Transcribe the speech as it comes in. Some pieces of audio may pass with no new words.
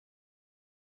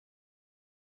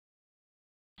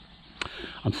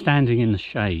I'm standing in the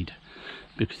shade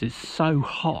because it's so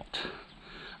hot.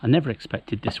 I never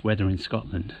expected this weather in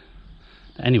Scotland.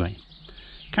 But anyway,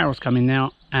 Carol's coming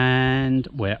now and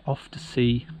we're off to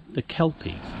see the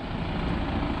Kelpies.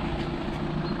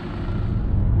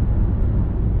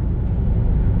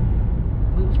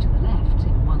 Move to the left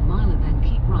in 1 mile and then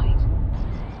keep right.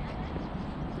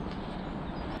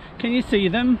 Can you see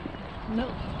them?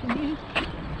 No, can you?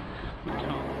 We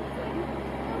can't.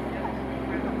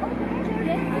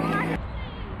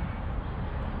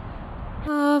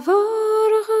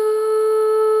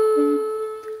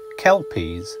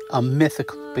 Kelpies are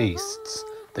mythical beasts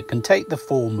that can take the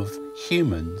form of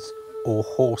humans or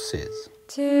horses.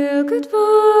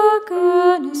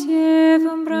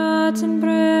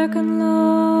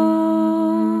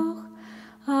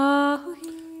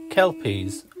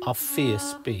 Kelpies are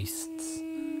fierce beasts,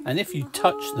 and if you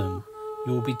touch them,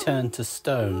 you will be turned to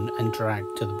stone and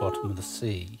dragged to the bottom of the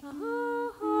sea.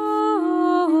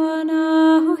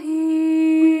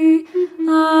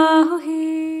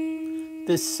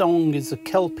 This song is a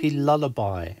Kelpie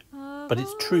lullaby, but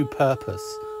its true purpose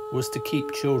was to keep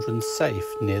children safe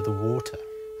near the water.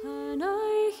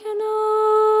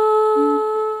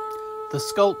 The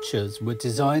sculptures were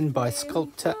designed by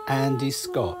sculptor Andy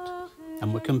Scott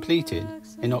and were completed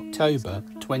in October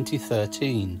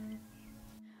 2013.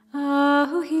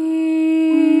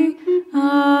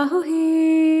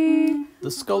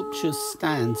 The sculptures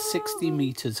stand 60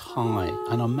 meters high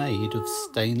and are made of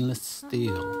stainless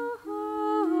steel.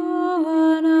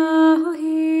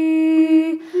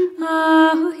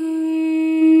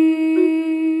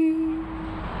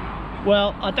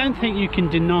 Well, I don't think you can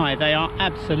deny they are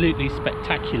absolutely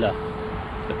spectacular,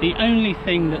 but the only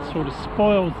thing that sort of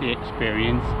spoils the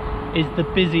experience is the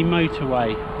busy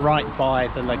motorway right by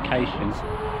the location.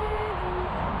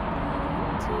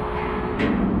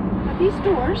 These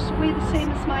doors weigh the same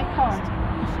as my car.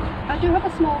 I do have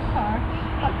a small car,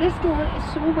 but this door is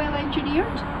so well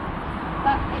engineered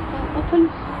that it will open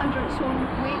under its own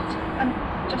weight and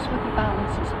just with the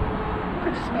balance. It's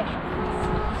pretty special.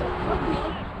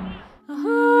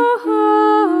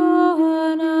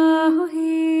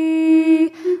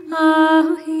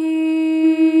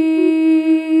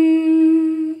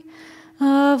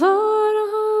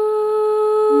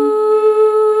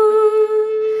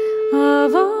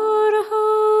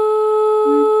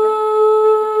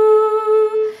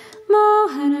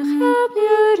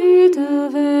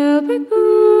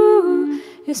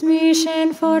 Is mi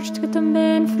sin forst get am